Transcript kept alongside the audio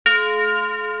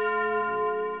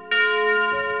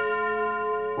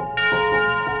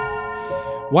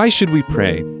Why should we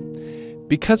pray?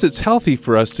 Because it's healthy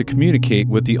for us to communicate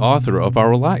with the author of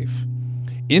our life.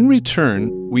 In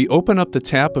return, we open up the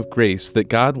tap of grace that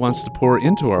God wants to pour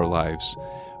into our lives,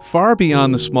 far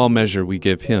beyond the small measure we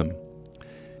give Him.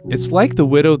 It's like the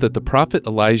widow that the prophet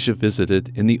Elijah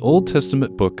visited in the Old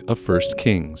Testament book of 1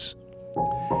 Kings.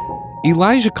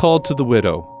 Elijah called to the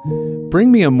widow,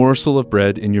 "Bring me a morsel of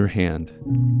bread in your hand."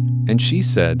 And she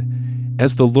said,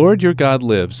 "As the Lord your God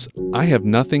lives, I have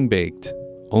nothing baked,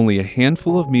 only a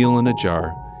handful of meal in a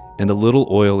jar and a little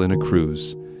oil in a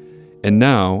cruse. And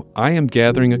now I am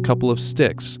gathering a couple of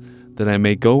sticks, that I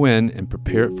may go in and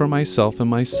prepare it for myself and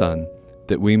my son,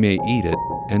 that we may eat it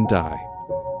and die."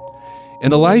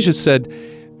 And Elijah said,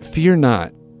 "Fear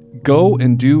not, go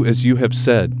and do as you have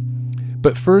said,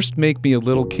 but first make me a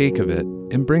little cake of it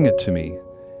and bring it to me,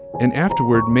 and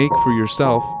afterward make for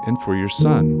yourself and for your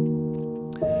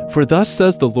son. For thus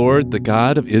says the Lord, the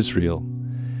God of Israel,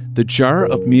 the jar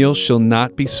of meal shall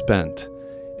not be spent,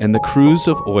 and the cruse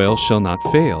of oil shall not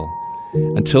fail,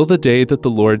 until the day that the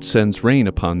Lord sends rain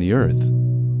upon the earth."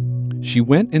 She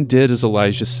went and did as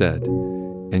Elijah said,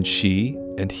 and she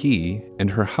and he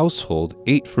and her household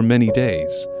ate for many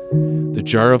days. The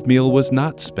jar of meal was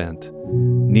not spent,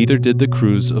 neither did the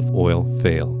cruse of oil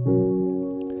fail.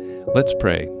 Let's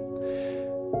pray.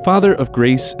 Father of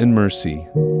grace and mercy,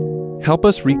 help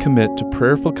us recommit to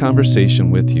prayerful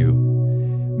conversation with you.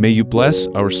 May you bless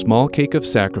our small cake of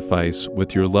sacrifice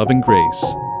with your love and grace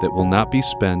that will not be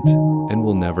spent and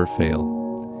will never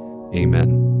fail. Amen.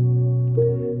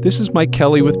 This is Mike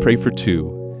Kelly with Pray for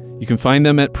Two. You can find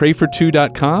them at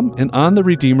prayfor2.com and on the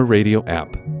Redeemer Radio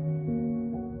app.